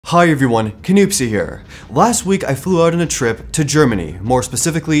Hi everyone, Canoopsy here. Last week I flew out on a trip to Germany, more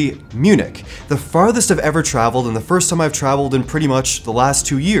specifically Munich, the farthest I've ever traveled and the first time I've traveled in pretty much the last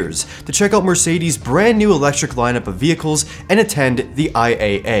 2 years, to check out Mercedes' brand new electric lineup of vehicles and attend the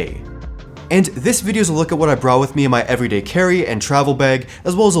IAA. And this video is a look at what I brought with me in my everyday carry and travel bag,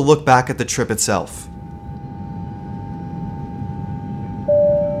 as well as a look back at the trip itself.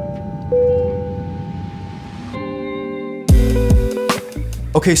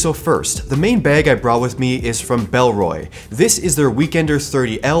 Okay, so first, the main bag I brought with me is from Bellroy. This is their Weekender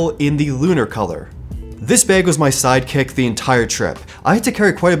 30L in the lunar color. This bag was my sidekick the entire trip. I had to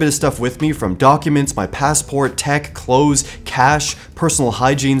carry quite a bit of stuff with me, from documents, my passport, tech, clothes, cash, personal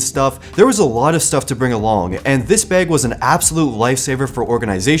hygiene stuff. There was a lot of stuff to bring along, and this bag was an absolute lifesaver for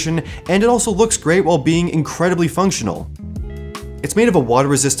organization, and it also looks great while being incredibly functional. It's made of a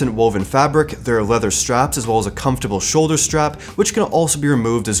water-resistant woven fabric, there are leather straps as well as a comfortable shoulder strap, which can also be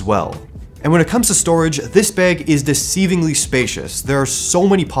removed as well. And when it comes to storage, this bag is deceivingly spacious. There are so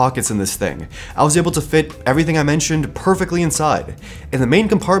many pockets in this thing. I was able to fit everything I mentioned perfectly inside. In the main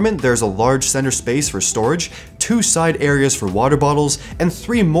compartment, there's a large center space for storage, 2 side areas for water bottles, and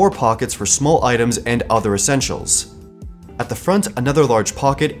 3 more pockets for small items and other essentials. At the front, another large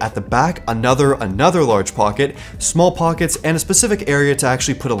pocket, at the back, another large pocket, small pockets, and a specific area to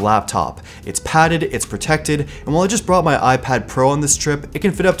actually put a laptop. It's padded, it's protected, and while I just brought my iPad Pro on this trip, it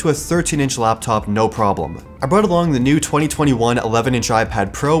can fit up to a 13-inch laptop no problem. I brought along the new 2021 11-inch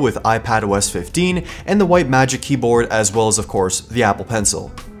iPad Pro with iPadOS 15 and the white Magic Keyboard, as well as, of course, the Apple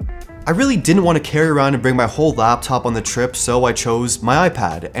Pencil. I really didn't want to carry around and bring my whole laptop on the trip, so I chose my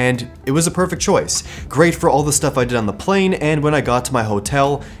iPad, and it was a perfect choice. Great for all the stuff I did on the plane, and when I got to my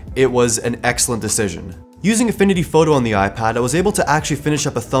hotel, it was an excellent decision. Using Affinity Photo on the iPad, I was able to actually finish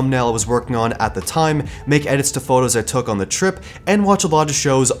up a thumbnail I was working on at the time, make edits to photos I took on the trip, and watch a lot of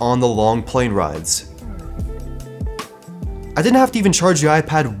shows on the long plane rides. I didn't have to even charge the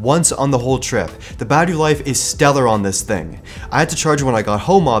iPad once on the whole trip. The battery life is stellar on this thing. I had to charge it when I got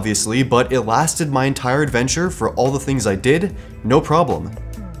home obviously, but it lasted my entire adventure for all the things I did, no problem.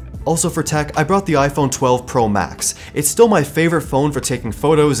 Also for tech, I brought the iPhone 12 Pro Max. It's still my favorite phone for taking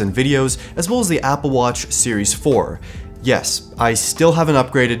photos and videos, as well as the Apple Watch Series 4. Yes, I still haven't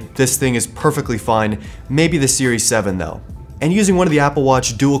upgraded, this thing is perfectly fine, maybe the Series 7 though. And using one of the Apple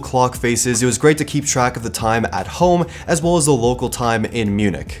Watch dual clock faces, it was great to keep track of the time at home as well as the local time in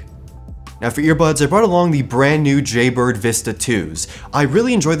Munich. Now for earbuds, I brought along the brand new Jaybird Vista 2s. I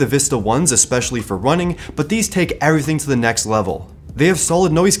really enjoy the Vista 1s, especially for running, but these take everything to the next level. They have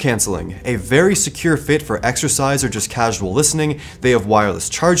solid noise cancelling, a very secure fit for exercise or just casual listening, they have wireless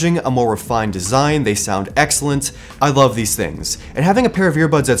charging, a more refined design, they sound excellent. I love these things. And having a pair of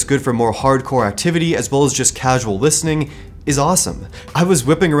earbuds that's good for more hardcore activity as well as just casual listening is awesome. I was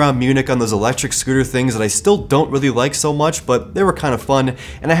whipping around Munich on those electric scooter things that I still don't really like so much, but they were kind of fun,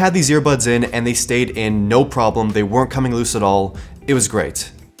 and I had these earbuds in and they stayed in no problem, they weren't coming loose at all, it was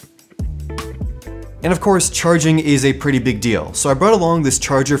great. And of course, charging is a pretty big deal, so I brought along this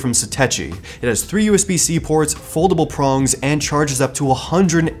charger from Satechi. It has 3 USB-C ports, foldable prongs, and charges up to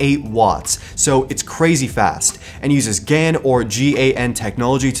 108 watts, so it's crazy fast, and uses GAN or GAN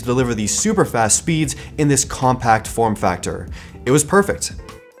technology to deliver these super fast speeds in this compact form factor. It was perfect.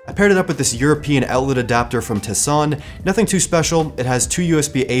 I paired it up with this European outlet adapter from Tessan, nothing too special, it has 2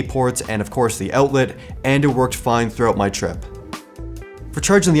 USB-A ports and of course the outlet, and it worked fine throughout my trip. For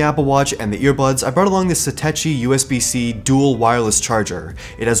charging the Apple Watch and the earbuds, I brought along this Satechi USB-C dual wireless charger.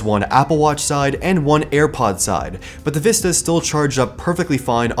 It has one Apple Watch side and one AirPod side, but the Vista is still charged up perfectly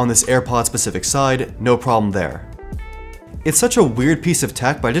fine on this AirPod specific side, no problem there. It's such a weird piece of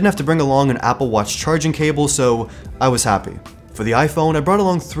tech, but I didn't have to bring along an Apple Watch charging cable, so I was happy. For the iPhone, I brought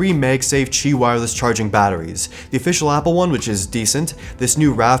along 3 Magsafe Qi wireless charging batteries. The official Apple one, which is decent, this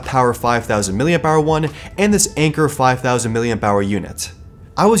new Ravpower 5000 mAh one, and this Anker 5000 mAh unit.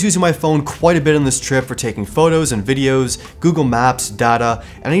 I was using my phone quite a bit on this trip for taking photos and videos, Google Maps, data,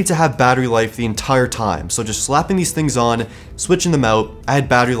 and I need to have battery life the entire time, so just slapping these things on, switching them out, I had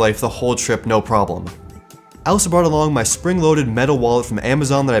battery life the whole trip no problem. I also brought along my spring-loaded metal wallet from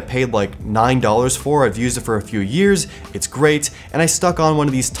Amazon that I paid like $9 for. I've used it for a few years, it's great, and I stuck on one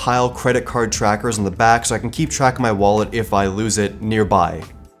of these tile credit card trackers on the back so I can keep track of my wallet if I lose it nearby.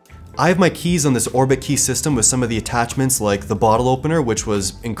 I have my keys on this Orbitkey system with some of the attachments like the bottle opener, which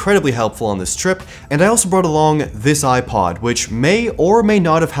was incredibly helpful on this trip, and I also brought along this iPod, which may or may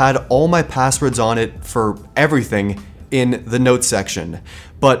not have had all my passwords on it for everything in the notes section,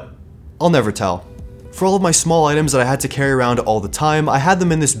 but I'll never tell. For all of my small items that I had to carry around all the time, I had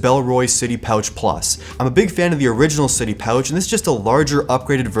them in this Bellroy City Pouch Plus. I'm a big fan of the original City Pouch, and this is just a larger,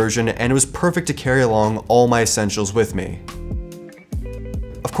 upgraded version, and it was perfect to carry along all my essentials with me.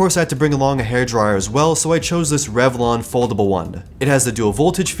 Of course, I had to bring along a hairdryer as well, so I chose this Revlon foldable one. It has the dual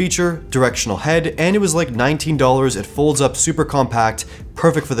voltage feature, directional head, and it was like $19. It folds up super compact,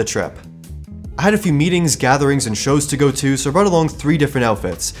 perfect for the trip. I had a few meetings, gatherings, and shows to go to, so I brought along 3 different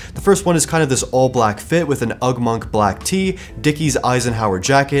outfits. The first one is kind of this all-black fit with an Ugmonk black tee, Dickies Eisenhower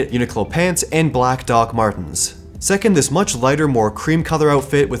jacket, Uniqlo pants, and black Doc Martens. Second, this much lighter, more cream color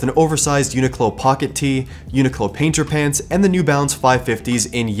outfit with an oversized Uniqlo pocket tee, Uniqlo painter pants, and the New Balance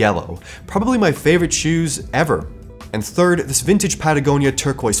 550s in yellow. Probably my favorite shoes ever. And third, this vintage Patagonia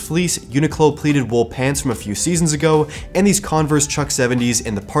turquoise fleece, Uniqlo pleated wool pants from a few seasons ago, and these Converse Chuck 70s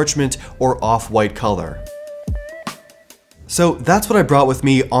in the parchment or off-white color. So that's what I brought with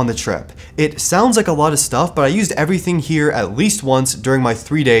me on the trip. It sounds like a lot of stuff, but I used everything here at least once during my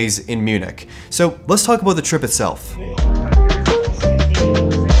 3 days in Munich. So let's talk about the trip itself.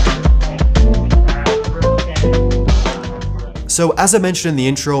 So as I mentioned in the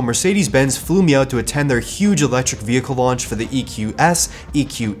intro, Mercedes-Benz flew me out to attend their huge electric vehicle launch for the EQS,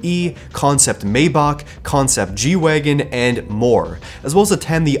 EQE, Concept Maybach, Concept G-Wagon, and more, as well as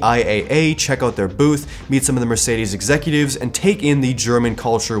attend the IAA, check out their booth, meet some of the Mercedes executives, and take in the German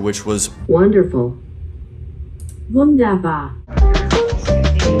culture, which was wonderful. Wunderbar.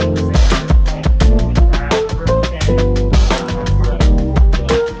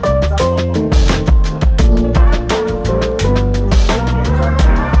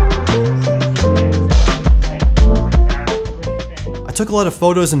 I took a lot of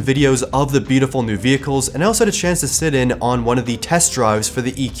photos and videos of the beautiful new vehicles, and I also had a chance to sit in on one of the test drives for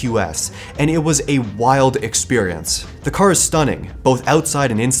the EQS, and it was a wild experience. The car is stunning, both outside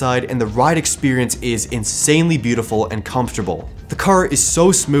and inside, and the ride experience is insanely beautiful and comfortable. The car is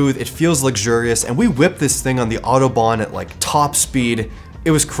so smooth, it feels luxurious, and we whipped this thing on the Autobahn at like top speed.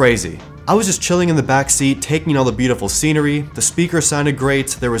 It was crazy. I was just chilling in the back seat, taking in all the beautiful scenery. The speaker sounded great.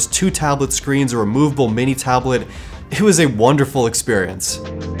 There was 2 tablet screens, a removable mini tablet. It was a wonderful experience.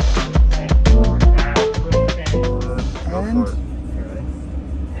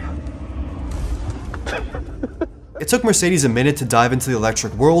 It took Mercedes a minute to dive into the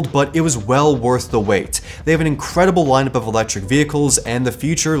electric world, but it was well worth the wait. They have an incredible lineup of electric vehicles, and the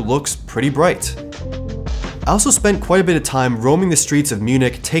future looks pretty bright. I also spent quite a bit of time roaming the streets of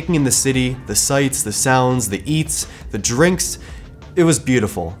Munich, taking in the city, the sights, the sounds, the eats, the drinks. It was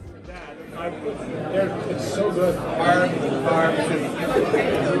beautiful. It's so good.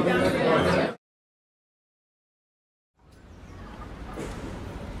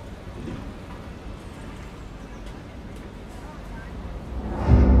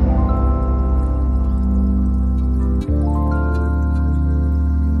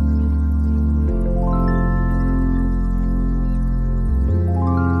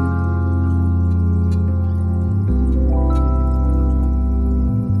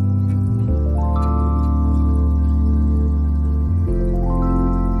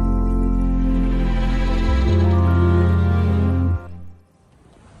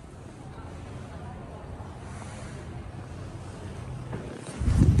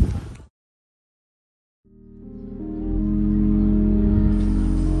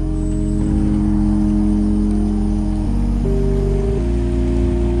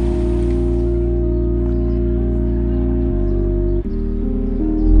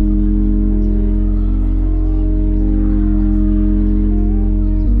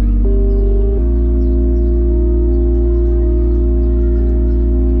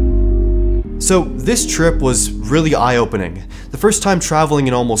 So this trip was really eye-opening. The first time traveling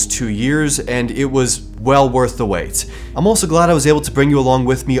in almost 2 years, and it was well worth the wait. I'm also glad I was able to bring you along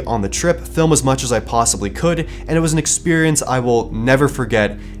with me on the trip, film as much as I possibly could, and it was an experience I will never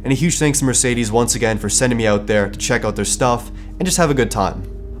forget, and a huge thanks to Mercedes once again for sending me out there to check out their stuff and just have a good time.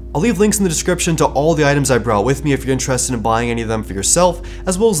 I'll leave links in the description to all the items I brought with me if you're interested in buying any of them for yourself,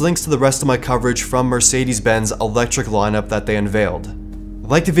 as well as links to the rest of my coverage from Mercedes-Benz electric lineup that they unveiled.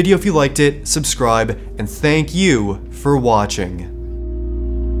 Like the video if you liked it, subscribe, and thank you for watching.